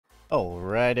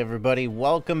Alright everybody,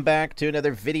 welcome back to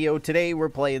another video. Today we're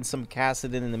playing some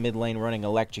Kassadin in the mid lane, running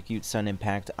Electrocute, Sun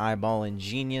Impact, Eyeball, and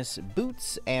Genius,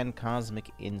 Boots, and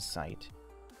Cosmic Insight.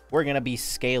 We're gonna be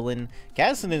scaling.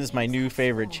 Kassadin is my new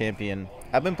favorite champion.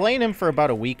 I've been playing him for about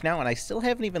a week now, and I still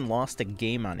haven't even lost a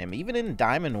game on him. Even in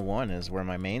Diamond 1 is where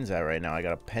my main's at right now. I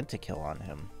got a pentakill on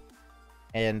him.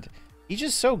 And he's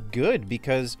just so good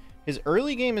because his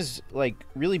early game is like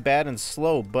really bad and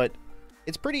slow, but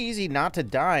it's pretty easy not to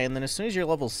die, and then as soon as you're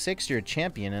level 6, you're a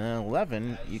champion, and then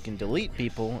 11, you can delete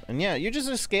people, and yeah, you're just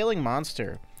a scaling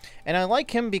monster. And I like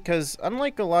him because,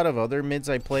 unlike a lot of other mids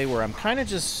I play where I'm kind of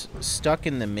just stuck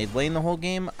in the mid lane the whole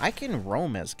game, I can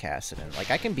roam as Kassadin.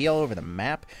 Like, I can be all over the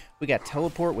map. We got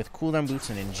Teleport with cooldown boots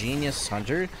and Ingenious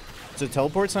Hunter. So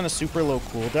Teleport's on a super low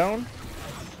cooldown.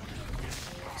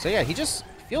 So yeah, he just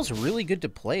feels really good to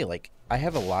play. Like, I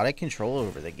have a lot of control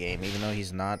over the game, even though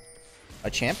he's not a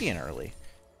champion early.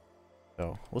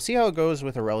 So we'll see how it goes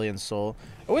with Aurelion Sol.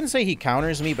 I wouldn't say he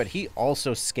counters me, but he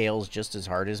also scales just as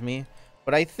hard as me.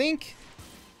 But I think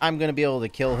I'm going to be able to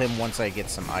kill him once I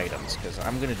get some items, because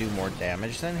I'm going to do more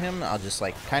damage than him. I'll just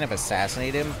like kind of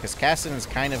assassinate him, because Kassadin's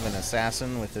kind of an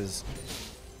assassin with his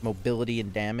mobility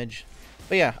and damage.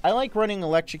 But yeah, I like running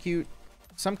Electrocute.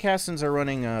 Some Kassadins are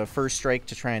running First Strike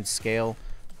to try and scale.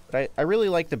 But I really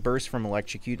like the burst from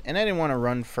Electrocute, and I didn't want to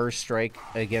run First Strike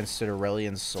against an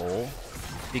Aurelion Sol,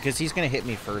 because he's going to hit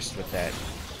me first with that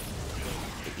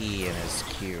E in his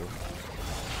Q.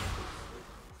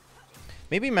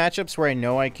 Maybe matchups where I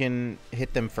know I can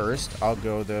hit them first, I'll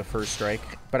go the First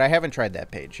Strike, but I haven't tried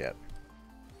that page yet.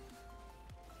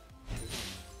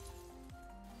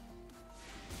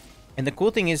 And the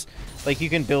cool thing is, like, you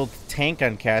can build tank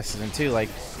on Kassadin too. Like,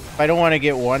 if I don't want to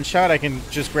get one shot, I can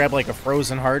just grab like a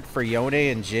Frozen Heart for Yone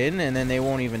and Jhin, and then they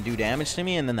won't even do damage to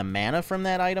me, and then the mana from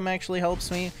that item actually helps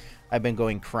me. I've been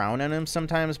going Crown on him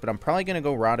sometimes, but I'm probably going to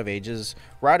go Rod of Ages.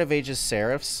 Rod of Ages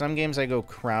Seraphs. Some games I go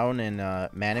Crown and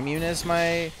Manamune as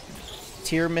my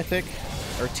tier mythic,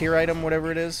 or tier item,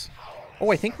 whatever it is.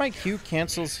 Oh, I think my Q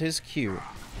cancels his Q.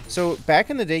 So, back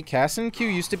in the day, Kassadin Q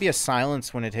used to be a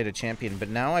silence when it hit a champion, but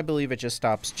now I believe it just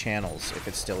stops channels, if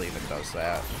it still even does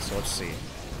that. So, let's see.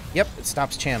 Yep, it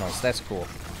stops channels. That's cool.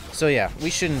 So, yeah, we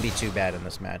shouldn't be too bad in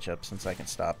this matchup, since I can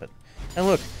stop it. And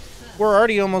look, we're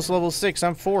already almost level 6.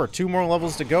 I'm 4. 2 more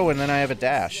levels to go, and then I have a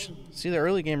dash. See, the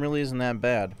early game really isn't that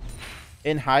bad.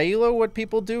 In high elo, what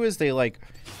people do is they, like,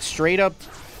 straight up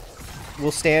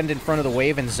will stand in front of the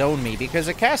wave and zone me, because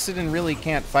a Kassadin really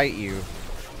can't fight you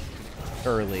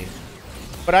early.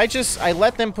 But I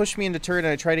let them push me into turret,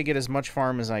 and I try to get as much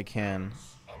farm as I can.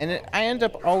 And I end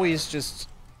up always just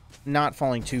not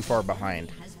falling too far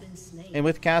behind. And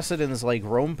with Kassadin's like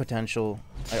roam potential,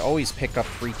 I always pick up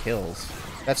 3 kills.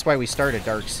 That's why we start a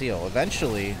Dark Seal.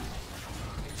 Eventually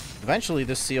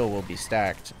this seal will be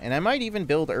stacked. And I might even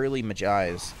build early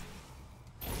Magi's.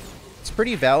 It's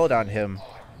pretty valid on him,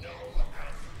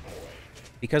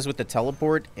 because with the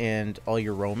teleport and all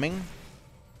your roaming,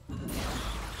 how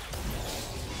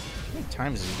many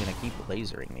times is he going to keep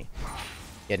lasering me?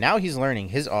 Yeah, now he's learning.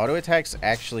 His auto attacks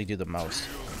actually do the most.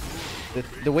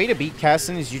 The way to beat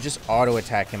Kassadin is you just auto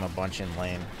attack him a bunch in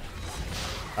lane.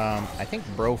 I think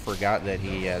bro forgot that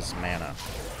he has mana.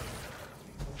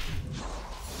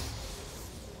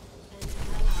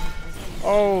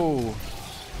 Oh!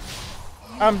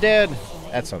 I'm dead!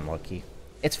 That's unlucky.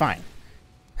 It's fine.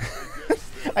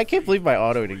 I can't believe my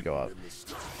auto didn't go up.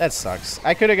 That sucks.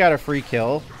 I could have got a free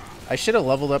kill. I should have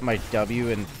leveled up my W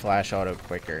and flash auto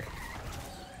quicker.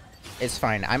 It's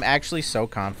fine. I'm actually so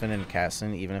confident in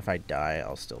Kassadin, even if I die,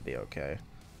 I'll still be okay.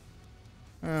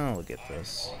 Oh, look at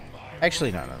this.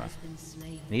 Actually, no.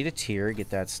 Need a tier, get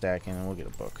that stacking, and we'll get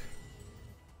a book.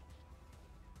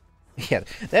 Yeah,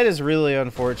 that is really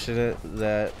unfortunate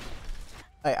that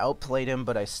I outplayed him,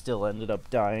 but I still ended up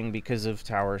dying because of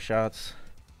tower shots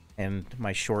and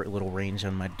my short little range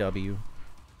on my W.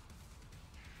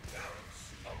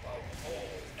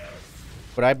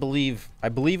 But I believe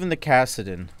in the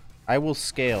Kassadin. I will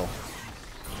scale.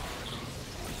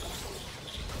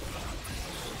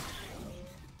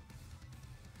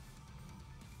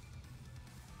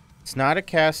 It's not a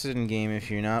Kassadin game if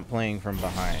you're not playing from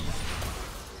behind.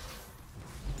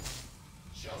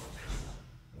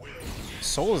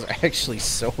 Sol is actually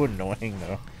so annoying,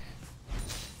 though.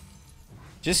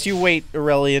 Just you wait,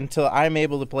 Aurelion, until I'm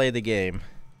able to play the game.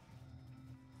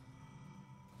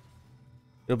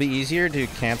 It'll be easier to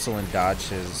cancel and dodge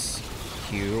his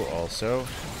Q also,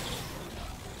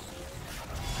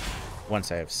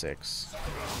 once I have 6.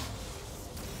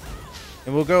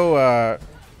 And we'll go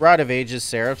Rod of Ages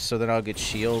Seraph, so then I'll get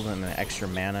shield and extra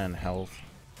mana and health.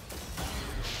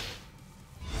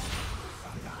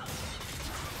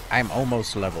 I'm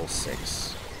almost level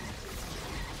 6.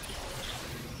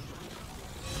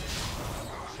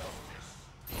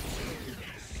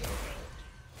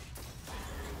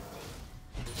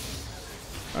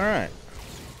 Alright.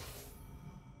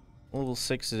 Level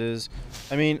 6 it is.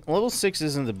 I mean, level 6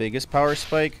 isn't the biggest power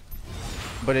spike,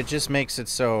 but it just makes it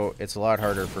so it's a lot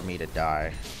harder for me to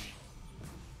die.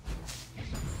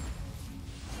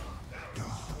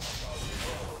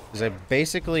 Because I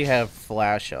basically have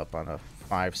flash up on a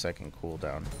 5-second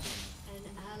cooldown. An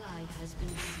ally has been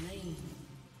slain.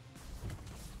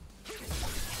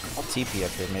 I'll TP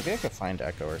up here. Maybe I could find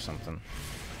Echo or something.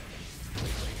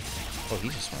 Oh, he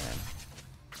just went in.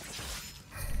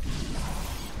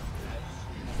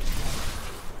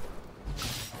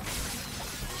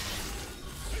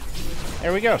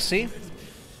 There we go, see?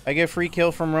 I get free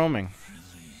kill from roaming.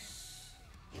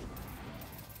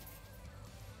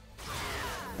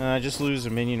 I just lose a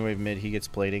minion wave mid, he gets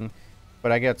plating.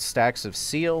 But I got stacks of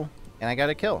seal, and I got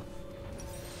a kill.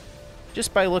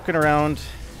 Just by looking around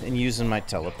and using my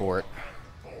teleport.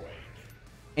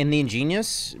 And the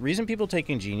Ingenious, reason people take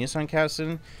Ingenious on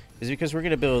Kassadin is because we're going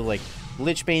to build like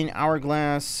Lichbane,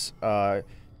 Hourglass,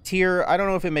 Tier. I don't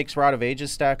know if it makes Rod of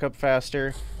Ages stack up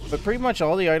faster, but pretty much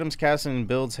all the items Kassadin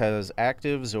builds has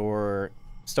actives or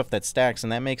stuff that stacks,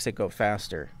 and that makes it go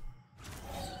faster.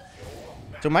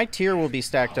 So my Tier will be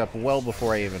stacked up well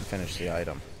before I even finish the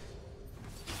item.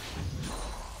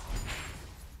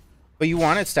 But you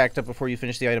want it stacked up before you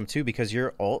finish the item too, because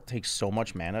your ult takes so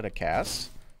much mana to cast.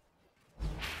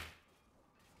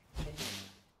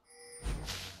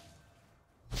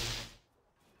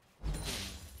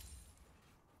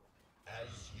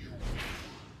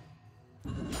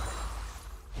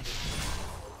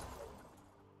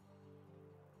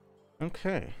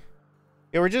 Okay.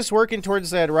 Yeah, we're just working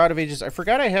towards that Rod of Ages. I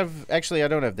forgot I have... Actually, I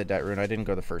don't have the Det Rune. I didn't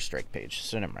go the first strike page,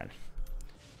 so never mind.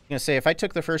 I'm going to say, if I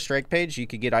took the first strike page, you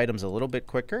could get items a little bit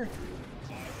quicker.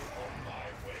 I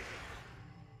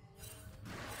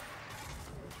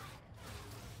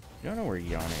don't know where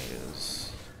Yone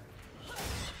is.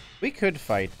 We could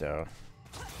fight, though.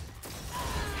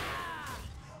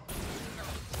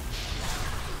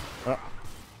 Oh.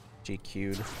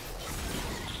 GQ'd.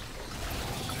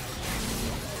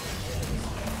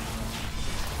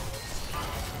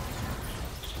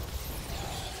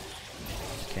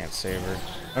 Can't save her.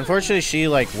 Unfortunately, she,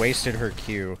 like, wasted her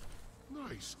Q.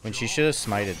 When she should have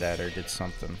smited that or did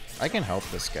something. I can help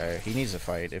this guy. He needs to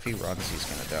fight. If he runs, he's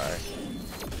gonna die.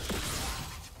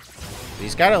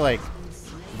 He's gotta, like...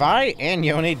 Vi and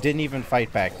Yone didn't even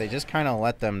fight back. They just kind of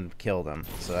let them kill them.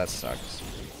 So that sucks.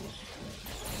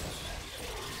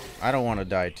 I don't want to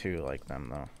die too like them,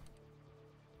 though.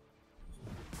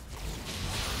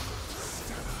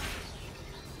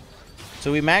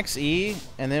 So we max E,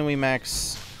 and then we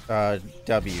max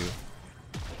W.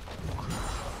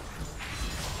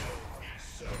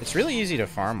 It's really easy to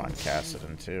farm on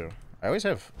Kassadin, too. I always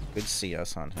have good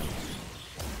CS on him.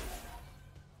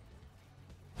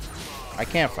 I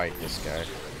can't fight this guy.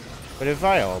 But if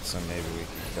I ults him, maybe we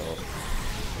can kill him.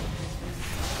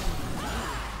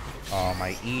 Oh,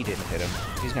 my E didn't hit him.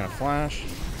 He's gonna flash.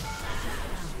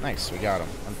 Nice, we got him.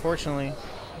 Unfortunately,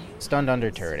 stunned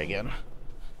under turret again.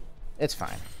 It's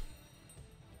fine.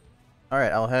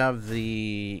 Alright, I'll have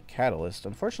the Catalyst.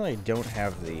 Unfortunately, I don't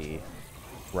have the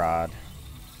Rod.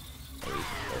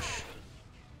 Push.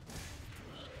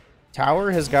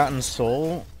 Tower has gotten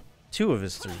Soul 2 of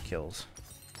his 3 kills.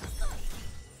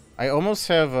 I almost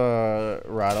have a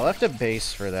Rod. I'll have to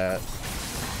base for that.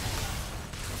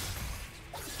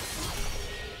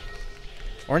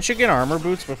 Aren't you get armor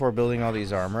boots before building all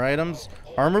these armor items?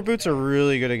 Armor boots are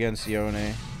really good against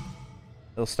Yone.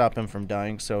 They'll stop him from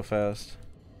dying so fast.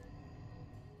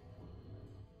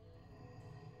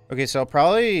 Okay, so I'll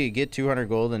probably get 200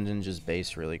 gold and then just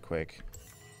base really quick.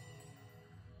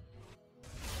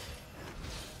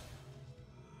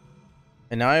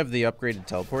 And now I have the upgraded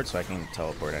teleport, so I can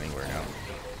teleport anywhere now.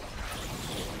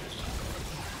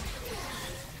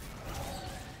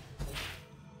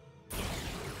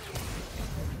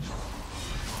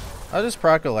 I'll just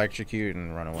proc electrocute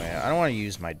and run away. I don't want to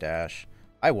use my dash.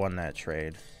 I won that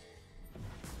trade.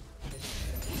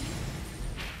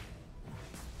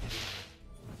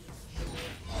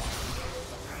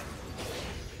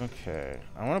 Okay,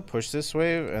 I want to push this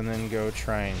wave and then go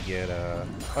try and get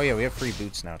oh yeah, we have free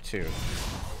boots now too.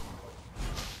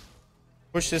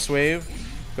 Push this wave,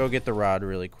 go get the Rod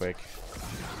really quick.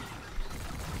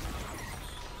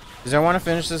 Because I want to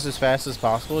finish this as fast as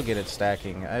possible, get it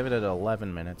stacking. I have it at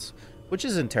 11 minutes, which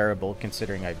isn't terrible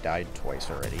considering I've died twice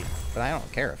already. But I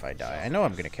don't care if I die. I know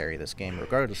I'm going to carry this game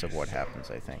regardless of what happens,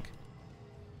 I think.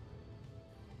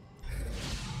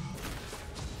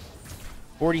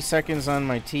 40 seconds on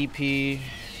my TP.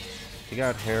 He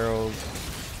got Herald.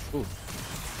 Ooh,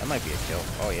 that might be a kill.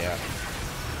 Oh, yeah.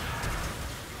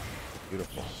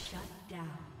 Beautiful.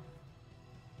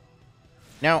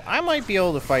 Now, I might be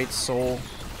able to fight Soul.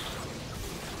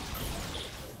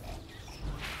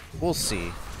 We'll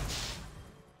see.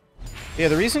 Yeah,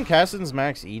 the reason Kassadin's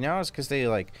max E now is because they,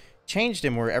 like, changed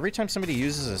him where every time somebody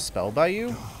uses a spell by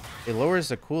you, it lowers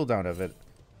the cooldown of it.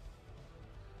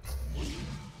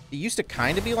 It used to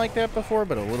kind of be like that before,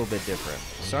 but a little bit different.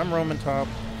 So I'm roaming top.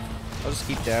 I'll just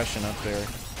keep dashing up there.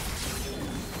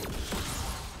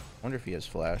 Wonder if he has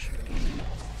flash.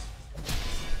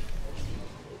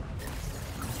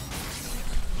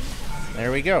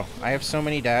 There we go. I have so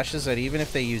many dashes that even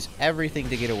if they use everything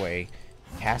to get away,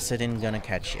 Kassadin gonna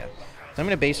catch you. So I'm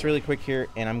gonna base really quick here,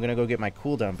 and I'm gonna go get my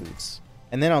cooldown boots.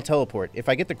 And then I'll teleport. If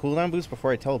I get the cooldown boots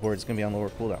before I teleport, it's gonna be on lower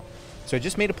cooldown. So I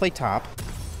just made a play top.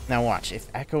 Now watch, if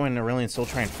Echo and Aurelion still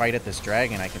try and fight at this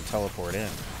dragon, I can teleport in.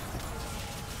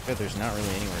 But there's not really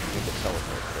anywhere good to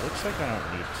teleport. It looks like I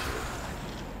don't need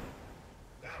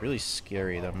to. Really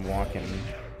scary that I'm walking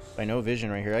by no vision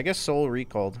right here. I guess Soul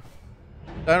recalled.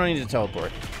 I don't need to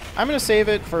teleport. I'm going to save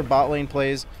it for bot lane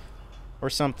plays or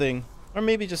something. Or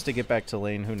maybe just to get back to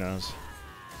lane, who knows.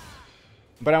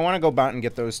 But I want to go bot and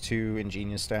get those 2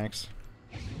 ingenious stacks.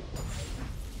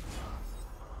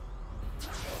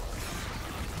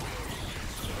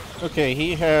 Okay,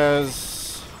 he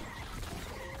has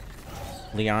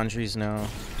Leandri's now.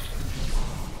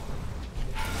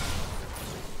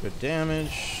 Good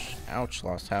damage. Ouch,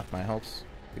 lost half my health.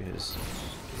 His...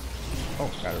 Oh,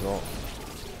 got it all.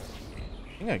 I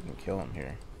think I can kill him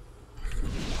here.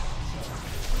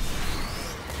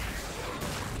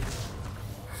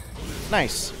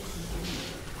 Nice.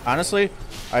 Honestly,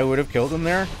 I would have killed him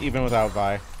there, even without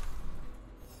Vi.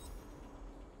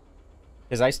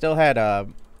 Because I still had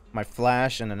my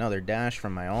flash and another dash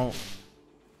from my ult.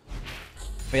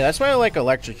 But yeah, that's why I like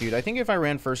Electrocute. I think if I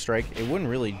ran First Strike, it wouldn't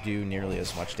really do nearly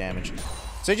as much damage.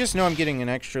 So I just know I'm getting an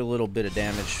extra little bit of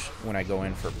damage when I go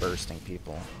in for bursting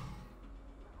people.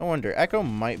 I wonder, Echo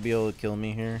might be able to kill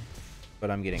me here,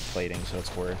 but I'm getting plating, so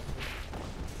it's worth.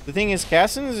 The thing is,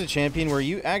 Kassadin is a champion where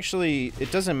you actually,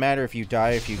 it doesn't matter if you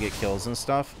die, if you get kills and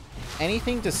stuff.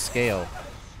 Anything to scale.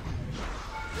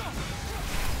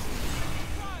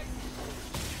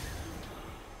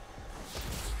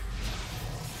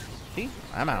 See?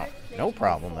 I'm out. No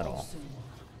problem at all.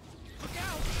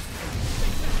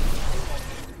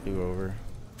 Do over.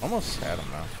 Almost had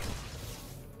him now.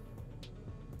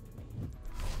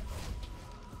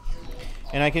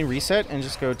 And I can reset and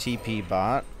just go TP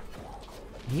bot.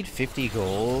 I need 50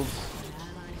 gold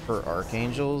for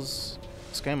Archangels.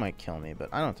 This guy might kill me, but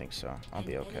I don't think so. I'll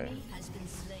be okay.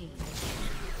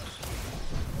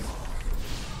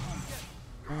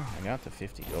 Oh, I got the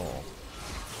 50 gold.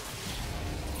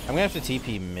 I'm gonna have to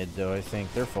TP mid though, I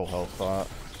think. They're full health bot.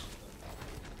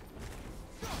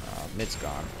 Mid's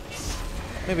gone.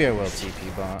 Maybe I will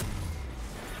TP bot.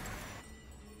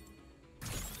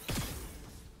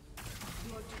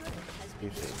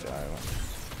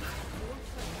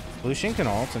 Lucian can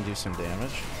ult and do some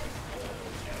damage.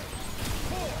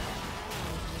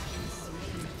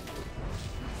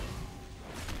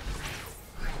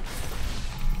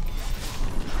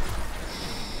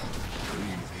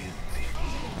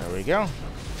 There we go.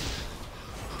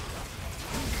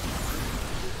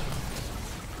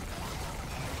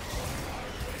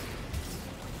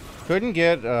 Couldn't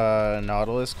get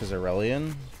Nautilus because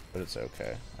Aurelion, but it's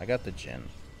okay. I got the Jhin.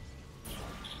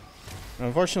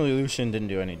 Unfortunately, Lucian didn't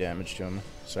do any damage to him,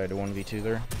 so I had to 1v2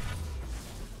 there.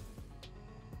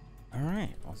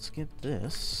 Alright, let's get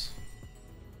this.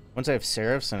 Once I have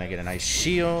Seraphs, then I get a nice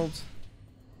shield.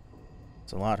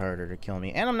 It's a lot harder to kill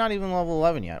me. And I'm not even level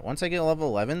 11 yet. Once I get level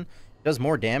 11, it does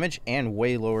more damage and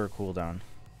way lower cooldown.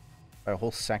 By a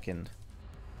whole second.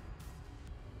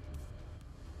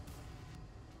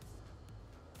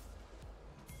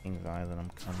 King Vi that I'm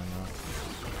coming up.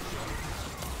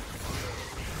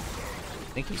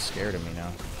 I think he's scared of me now.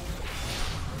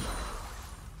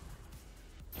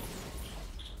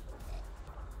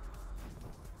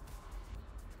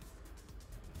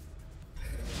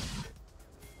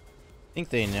 I think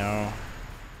they know.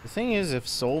 The thing is, if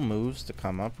Soul moves to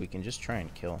come up, we can just try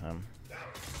and kill him.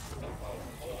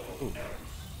 Ooh.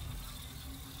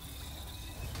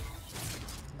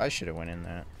 I should have went in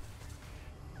that.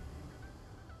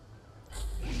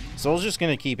 Soul's just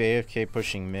gonna keep AFK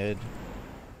pushing mid.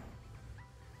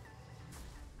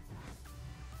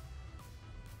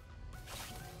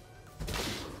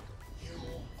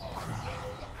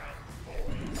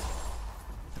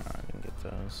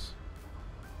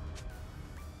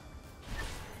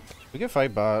 We can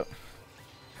fight bot.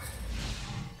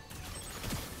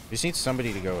 We just need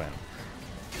somebody to go in.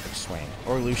 Like Swain.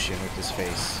 Or Lucian with his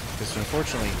face. Because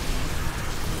unfortunately,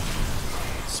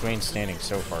 Swain's standing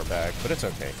so far back. But it's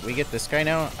okay. We get this guy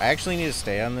now. I actually need to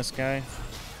stay on this guy.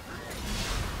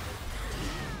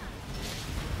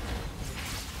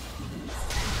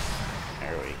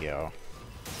 There we go.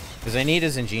 Because I need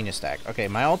his Ingenious stack. Okay,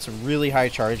 my ult's really high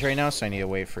charge right now, so I need to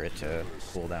wait for it to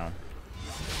cool down.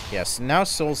 Yes, now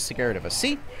Soul's scared of us.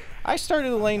 See? I started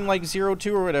the lane like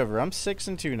 0-2 or whatever. I'm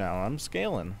 6-2 now. I'm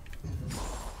scaling.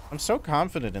 I'm so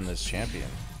confident in this champion.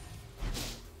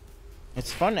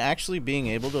 It's fun actually being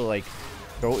able to like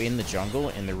go in the jungle,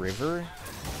 in the river,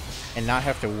 and not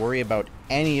have to worry about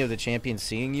any of the champions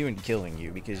seeing you and killing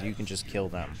you because you can just kill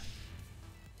them.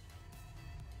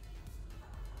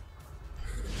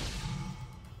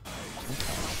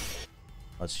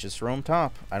 Let's just roam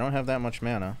top. I don't have that much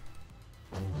mana.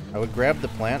 I would grab the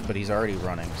plant, but he's already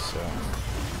running, so...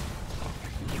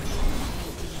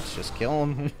 Let's just kill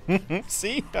him.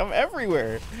 See? I'm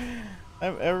everywhere.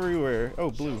 I'm everywhere.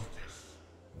 Oh, blue.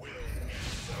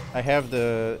 I have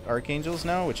the Archangels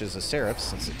now, which is a Seraph,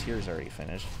 since the tier's already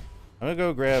finished. I'm gonna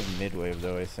go grab mid-wave,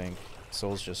 though, I think.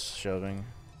 Soul's just shoving.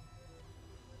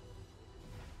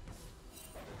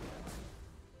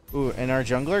 Ooh, and our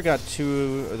jungler got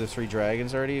 2 of the 3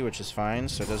 dragons already, which is fine,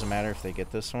 so it doesn't matter if they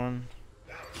get this one.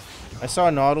 I saw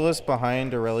a Nautilus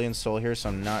behind Aurelion Soul here, so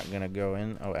I'm not gonna go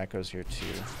in. Oh, Echo's here too.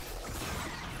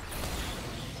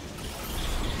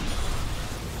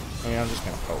 I mean, I'm just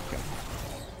gonna poke him.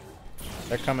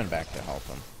 They're coming back to help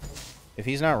him. If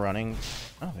he's not running...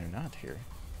 Oh, they're not here.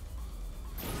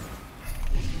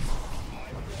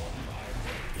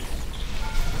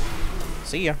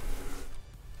 See ya.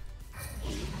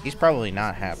 He's probably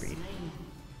not happy.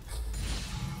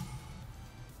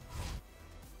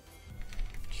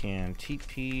 Can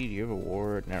TP, do you have a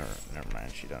ward? Never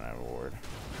mind, she doesn't have a ward.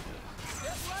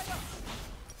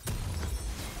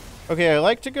 Okay, I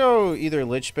like to go either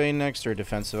Lichbane next or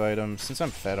defensive item. Since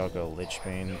I'm fed, I'll go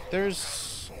Lichbane.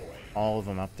 There's all of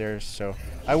them up there, so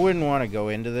I wouldn't want to go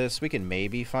into this. We can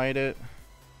maybe fight it.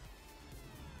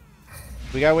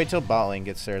 We gotta wait till bot lane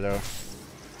gets there, though.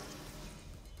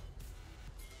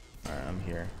 Alright, I'm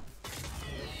here.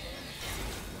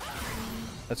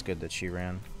 That's good that she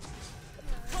ran.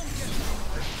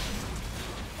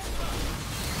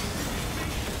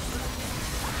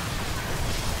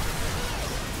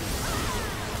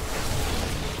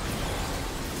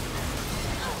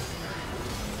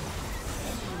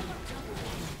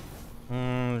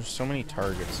 There's so many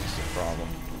targets is the problem.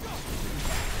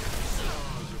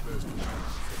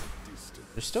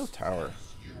 There's still a tower.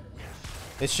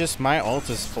 It's just my ult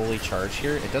is fully charged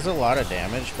here. It does a lot of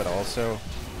damage, but also...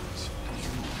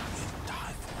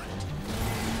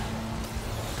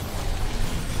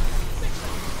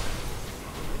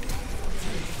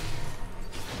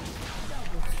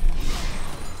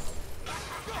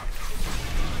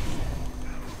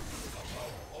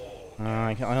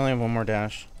 I only have one more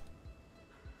dash.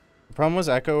 The problem was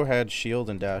Echo had shield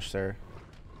and dash there.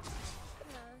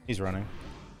 He's running.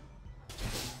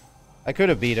 I could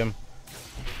have beat him.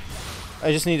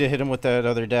 I just need to hit him with that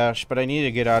other dash, but I need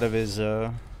to get out of his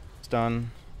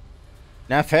stun.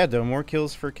 Not fed though, more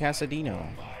kills for Kassadino.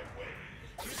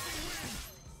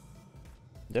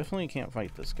 Definitely can't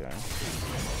fight this guy.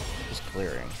 Just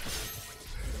clearing.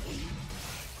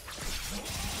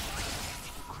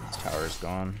 This tower's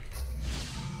gone.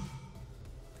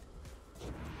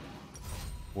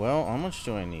 Well, how much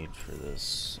do I need for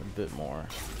this? A bit more.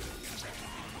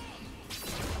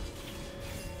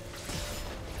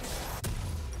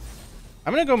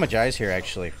 I'm gonna go Magi's here,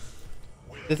 actually.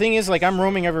 The thing is, like, I'm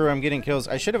roaming everywhere, I'm getting kills.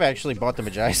 I should have actually bought the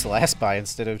Magi's last buy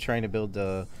instead of trying to build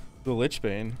the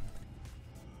Lichbane.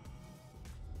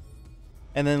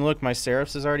 And then, look, my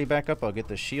Seraphs is already back up. I'll get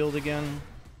the shield again.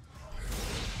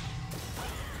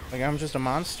 Like, I'm just a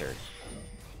monster.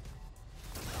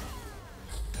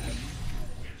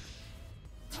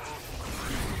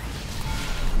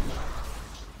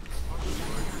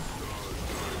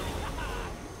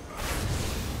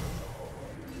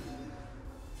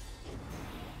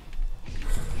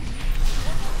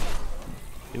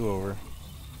 Over.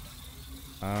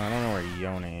 I don't know where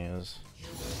Yone is.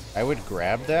 I would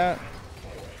grab that.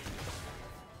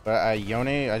 But Yone,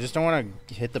 I just don't want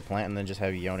to hit the plant and then just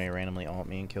have Yone randomly ult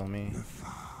me and kill me.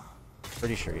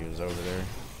 Pretty sure he was over there.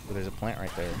 But there's a plant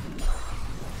right there.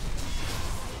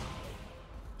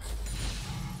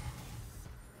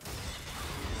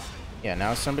 Yeah,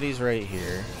 now somebody's right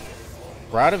here.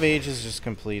 Rod of Age is just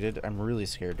completed. I'm really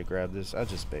scared to grab this. I'll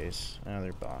just base.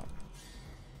 Another bot.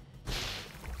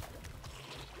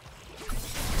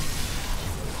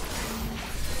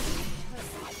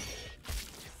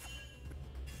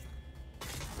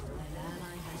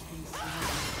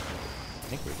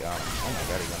 think we got him. Oh my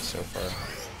god, he went so far.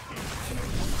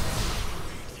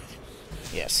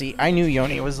 Yeah, see, I knew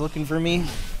Yone was looking for me.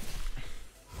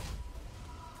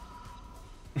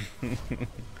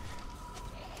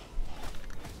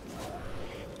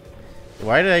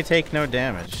 Why did I take no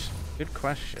damage? Good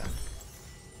question.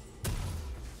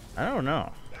 I don't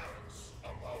know.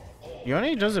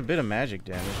 Yone does a bit of magic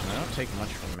damage, and I don't take much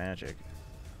from magic.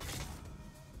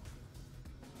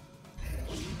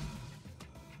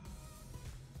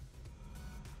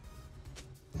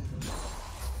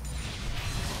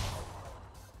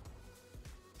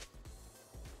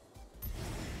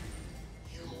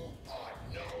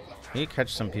 Need to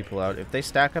catch some people out. If they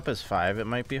stack up as 5, it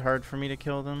might be hard for me to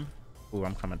kill them. Ooh,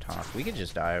 I'm coming top. We could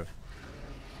just dive.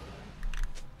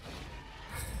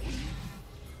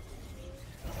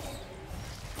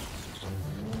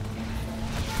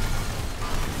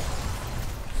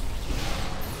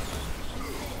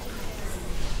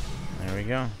 There we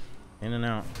go. In and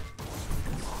out.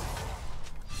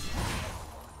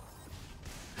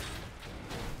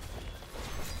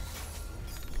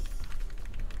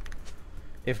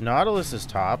 If Nautilus is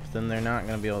top, then they're not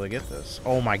going to be able to get this.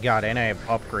 Oh my god, and I have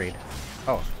upgrade.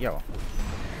 Oh, yo.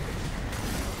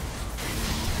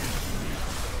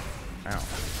 Ow.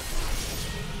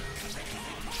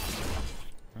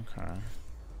 Okay.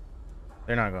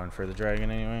 They're not going for the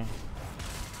dragon anyway.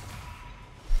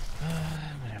 I'm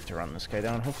going to have to run this guy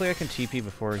down. Hopefully I can TP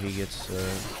before he gets...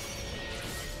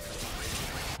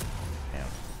 Damn.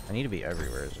 I need to be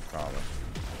everywhere is a problem.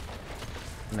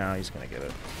 No, he's going to get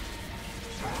it.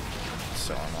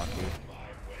 So unlucky.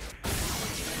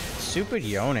 Stupid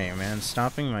Yone, man,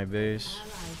 stopping my base.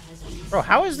 Bro,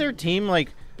 how is their team,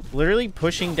 like, literally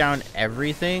pushing down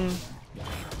everything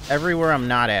everywhere I'm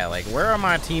not at? Like, where are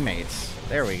my teammates?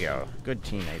 There we go. Good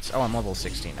teammates. Oh, I'm level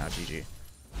 16 now, GG.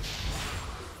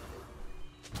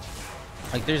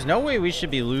 Like, there's no way we should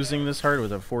be losing this hard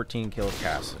with a 14-kill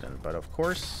Kassadin, but of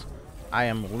course, I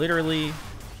am literally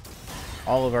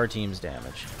all of our team's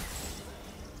damage.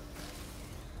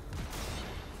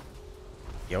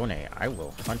 Yone, I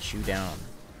will hunt you down.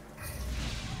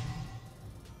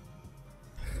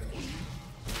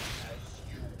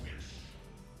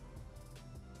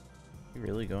 You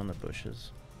really go in the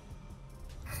bushes?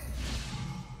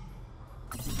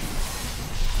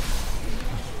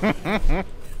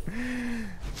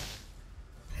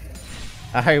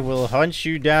 I will hunt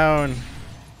you down.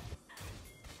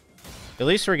 At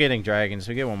least we're getting dragons.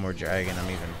 We get one more dragon, I'm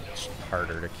even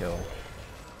harder to kill.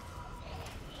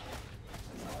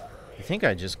 I think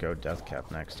I just go death cap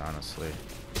next, honestly.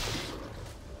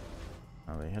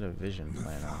 Oh, they had a vision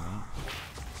plan on me.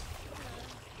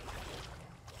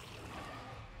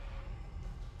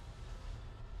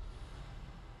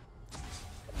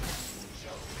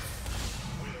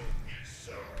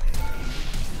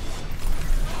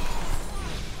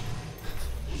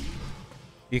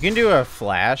 You can do a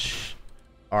flash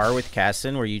R with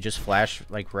Kassadin where you just flash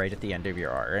like right at the end of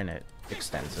your R and it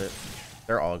extends it.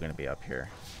 They're all going to be up here.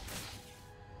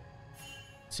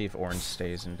 See if orange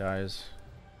stays and dies.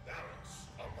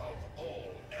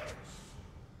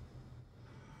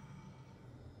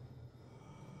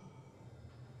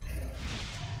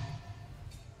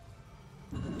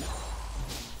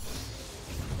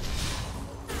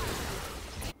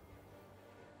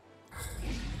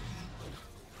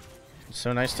 It's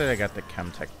so nice that I got the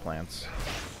Chemtech plants.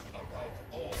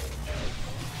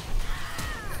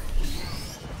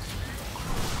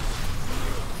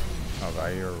 Oh,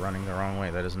 God, you're running the wrong way.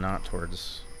 That is not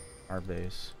towards our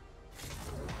base.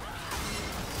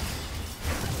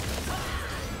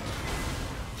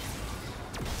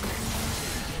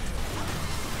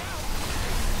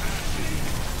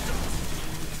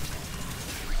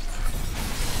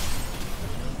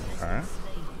 Okay.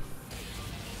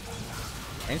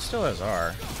 And he still has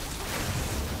R.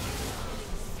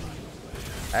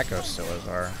 Echo still has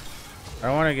R. I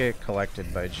don't want to get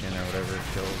collected by Jin or whatever it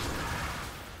kills.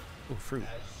 Ooh, fruit.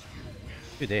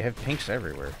 Dude, they have pinks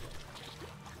everywhere.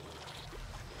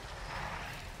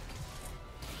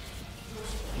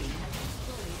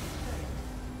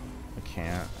 I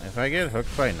can't. If I get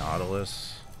hooked by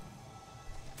Nautilus...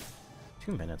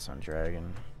 2 minutes on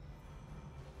Dragon.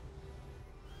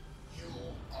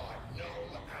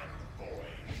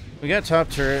 We got top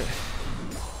turret.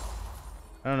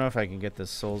 I don't know if I can get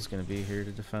this. Soul's gonna be here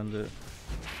to defend it.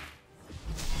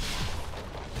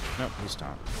 Nope, he's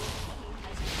top.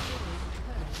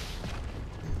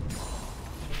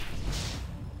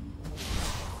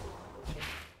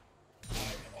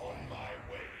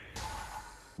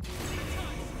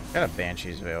 Got a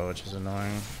Banshee's Veil, which is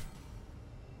annoying.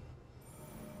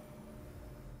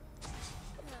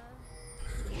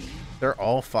 They're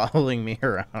all following me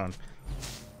around.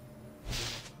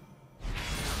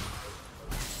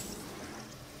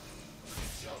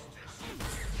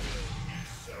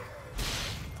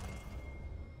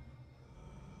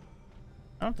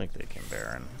 I don't think they can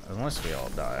Baron, unless we all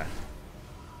die.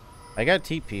 I got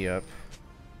TP up.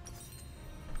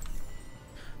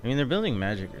 I mean, they're building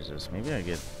magic resist. Maybe I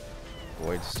get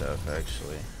void stuff,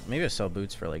 actually. Maybe I sell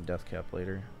boots for, like, death cap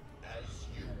later.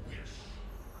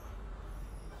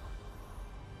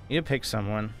 Need to pick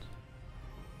someone.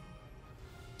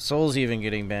 Soul's even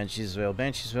getting Banshee's Veil.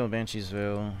 Banshee's Veil, Banshee's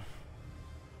Veil.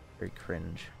 Very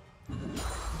cringe.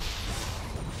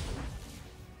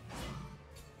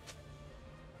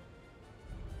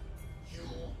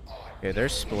 Okay, they're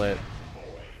split.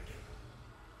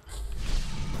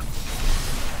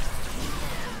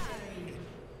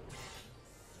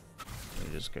 Let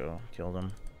me just go kill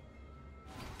them.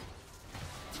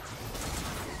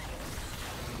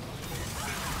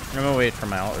 I'm gonna wait for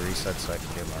my ult to reset so I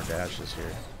can get more dashes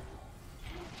here.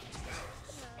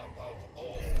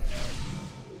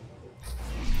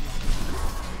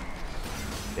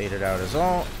 Baited out his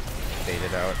ult.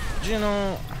 Baited out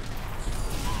Jinno.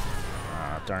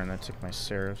 Ah, darn, that took my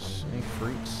Seraphs. Any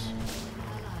fruits?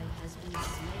 Ally has been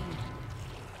slain.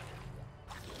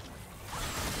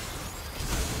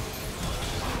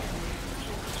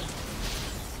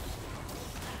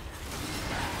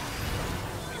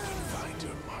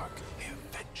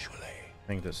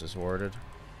 I think this is warded.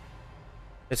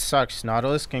 It sucks.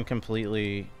 Nautilus can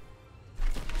completely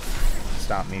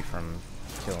stop me from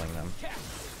killing them.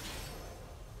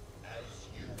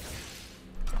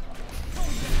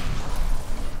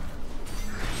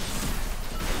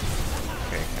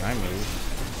 Okay, can I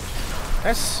move?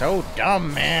 That's so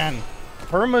dumb, man.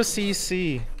 Perma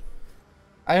CC.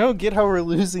 I don't get how we're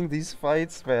losing these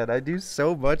fights, man. I do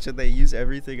so much and they use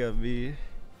everything on me.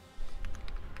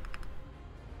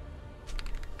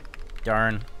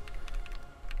 Darn.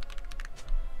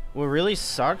 What really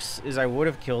sucks is I would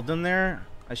have killed them there.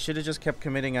 I should have just kept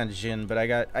committing on Jhin,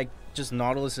 but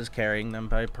Nautilus is carrying them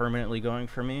by permanently going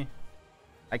for me.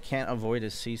 I can't avoid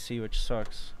his CC, which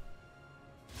sucks.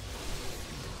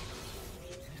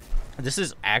 This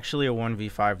is actually a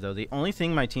 1v5 though. The only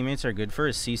thing my teammates are good for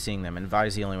is CCing them, and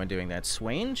Vi's the only one doing that.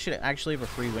 Swain should actually have a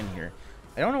free win here.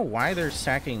 I don't know why they're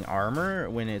sacking armor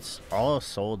when it's all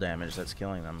soul damage that's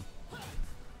killing them.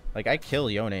 Like, I kill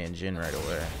Yone and Jhin right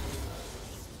away.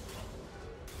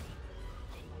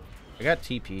 I got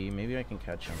TP. Maybe I can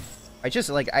catch him.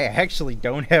 I actually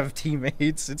don't have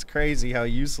teammates. It's crazy how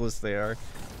useless they are.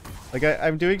 Like,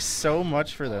 I'm doing so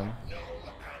much for them.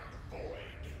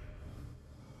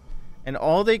 And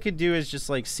all they could do is just,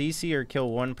 like, CC or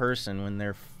kill one person when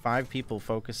there are 5 people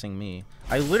focusing me.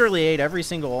 I literally ate every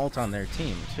single ult on their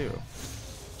team, too.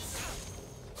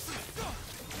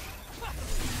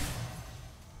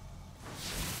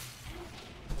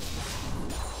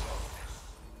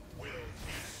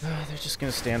 They're just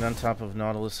gonna stand on top of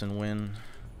Nautilus and win.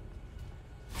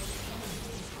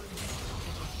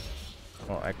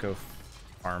 Well, Echo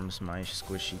farms my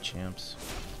squishy champs.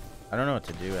 I don't know what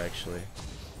to do, actually.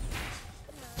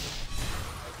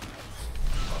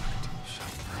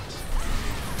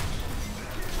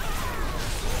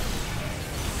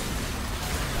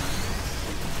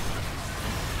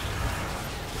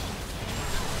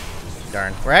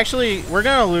 Darn. We're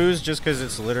gonna lose just because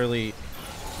it's literally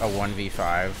a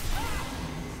 1v5.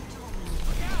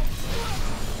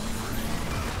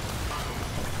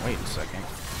 Wait a second.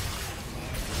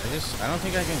 I don't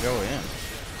think I can go in.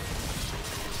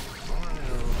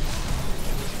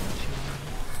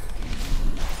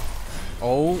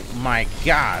 Oh my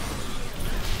god.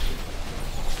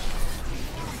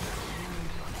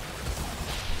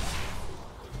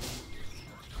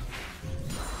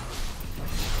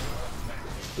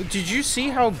 Did you see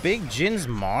how big Jin's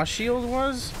Maw shield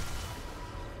was?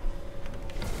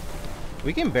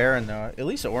 We can Baron though. At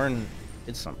least Ornn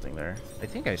did something there. I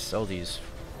think I sell these.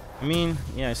 I mean,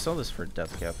 yeah, I sell this for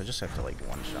death cap. I just have to like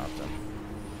one-shot them.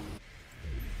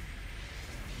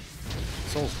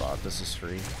 Soul's bot. This is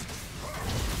free.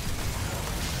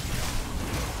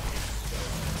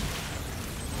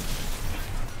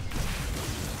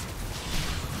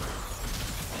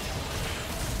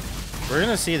 We're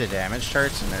gonna see the damage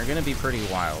charts, and they're gonna be pretty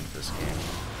wild this game.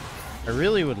 I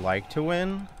really would like to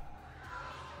win,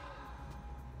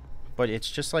 but it's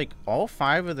just like all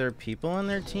 5 of their people on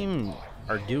their team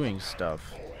are doing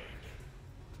stuff.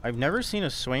 I've never seen a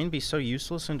Swain be so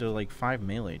useless into like 5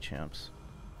 melee champs.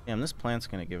 Damn, this plant's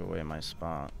gonna give away my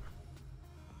spot.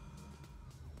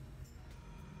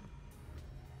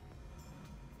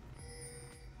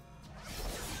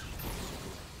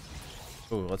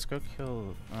 Ooh, let's go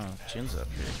kill... Oh, Jin's up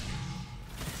here.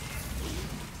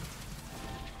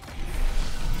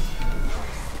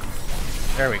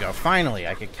 There we go. Finally,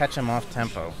 I could catch him off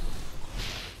tempo.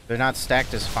 They're not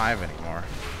stacked as 5 anymore.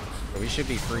 So we should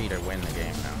be free to win the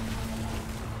game now.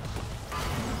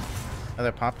 Oh,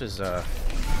 they popped his,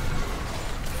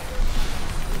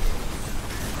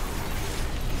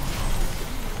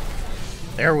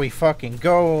 There we fucking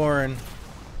go, Orin.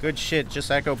 Good shit.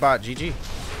 Just Echo Bot. GG.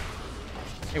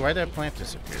 Hey, why'd that plant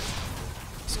disappear?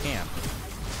 Scam.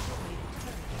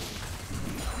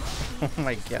 Oh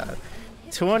my god.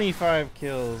 25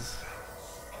 kills.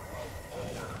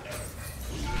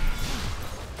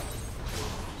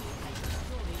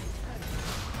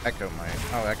 Echo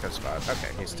might. Oh, Echo spot. Okay,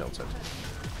 he's tilted.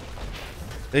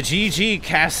 The GG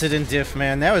Kassadin diff,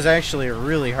 man. That was actually a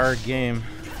really hard game.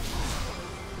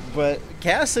 But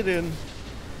Kassadin,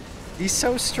 he's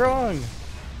so strong.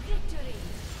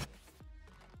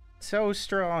 So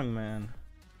strong, man.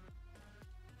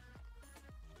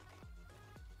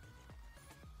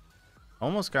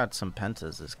 Almost got some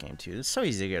pentas this game too. It's so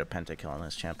easy to get a pentakill on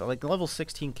this champ. But like level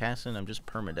 16 Kassadin, I'm just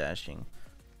perma-dashing.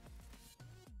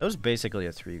 That was basically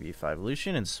a 3v5.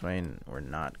 Lucian and Swain were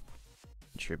not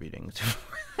contributing to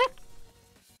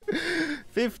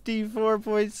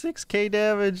 54.6k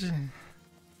damage.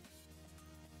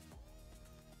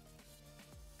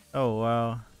 Oh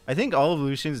wow. I think all of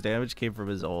Lucian's damage came from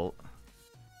his ult.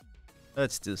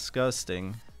 That's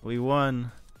disgusting. We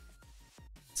won.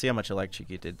 Let's see how much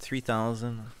electrocute did.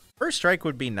 3,000. First strike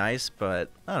would be nice,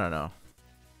 but I don't know.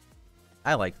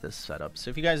 I like this setup. So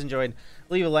if you guys enjoyed,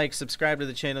 leave a like, subscribe to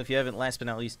the channel if you haven't. Last but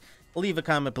not least, leave a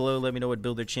comment below. Let me know what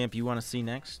builder champ you want to see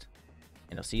next.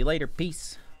 And I'll see you later.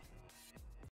 Peace.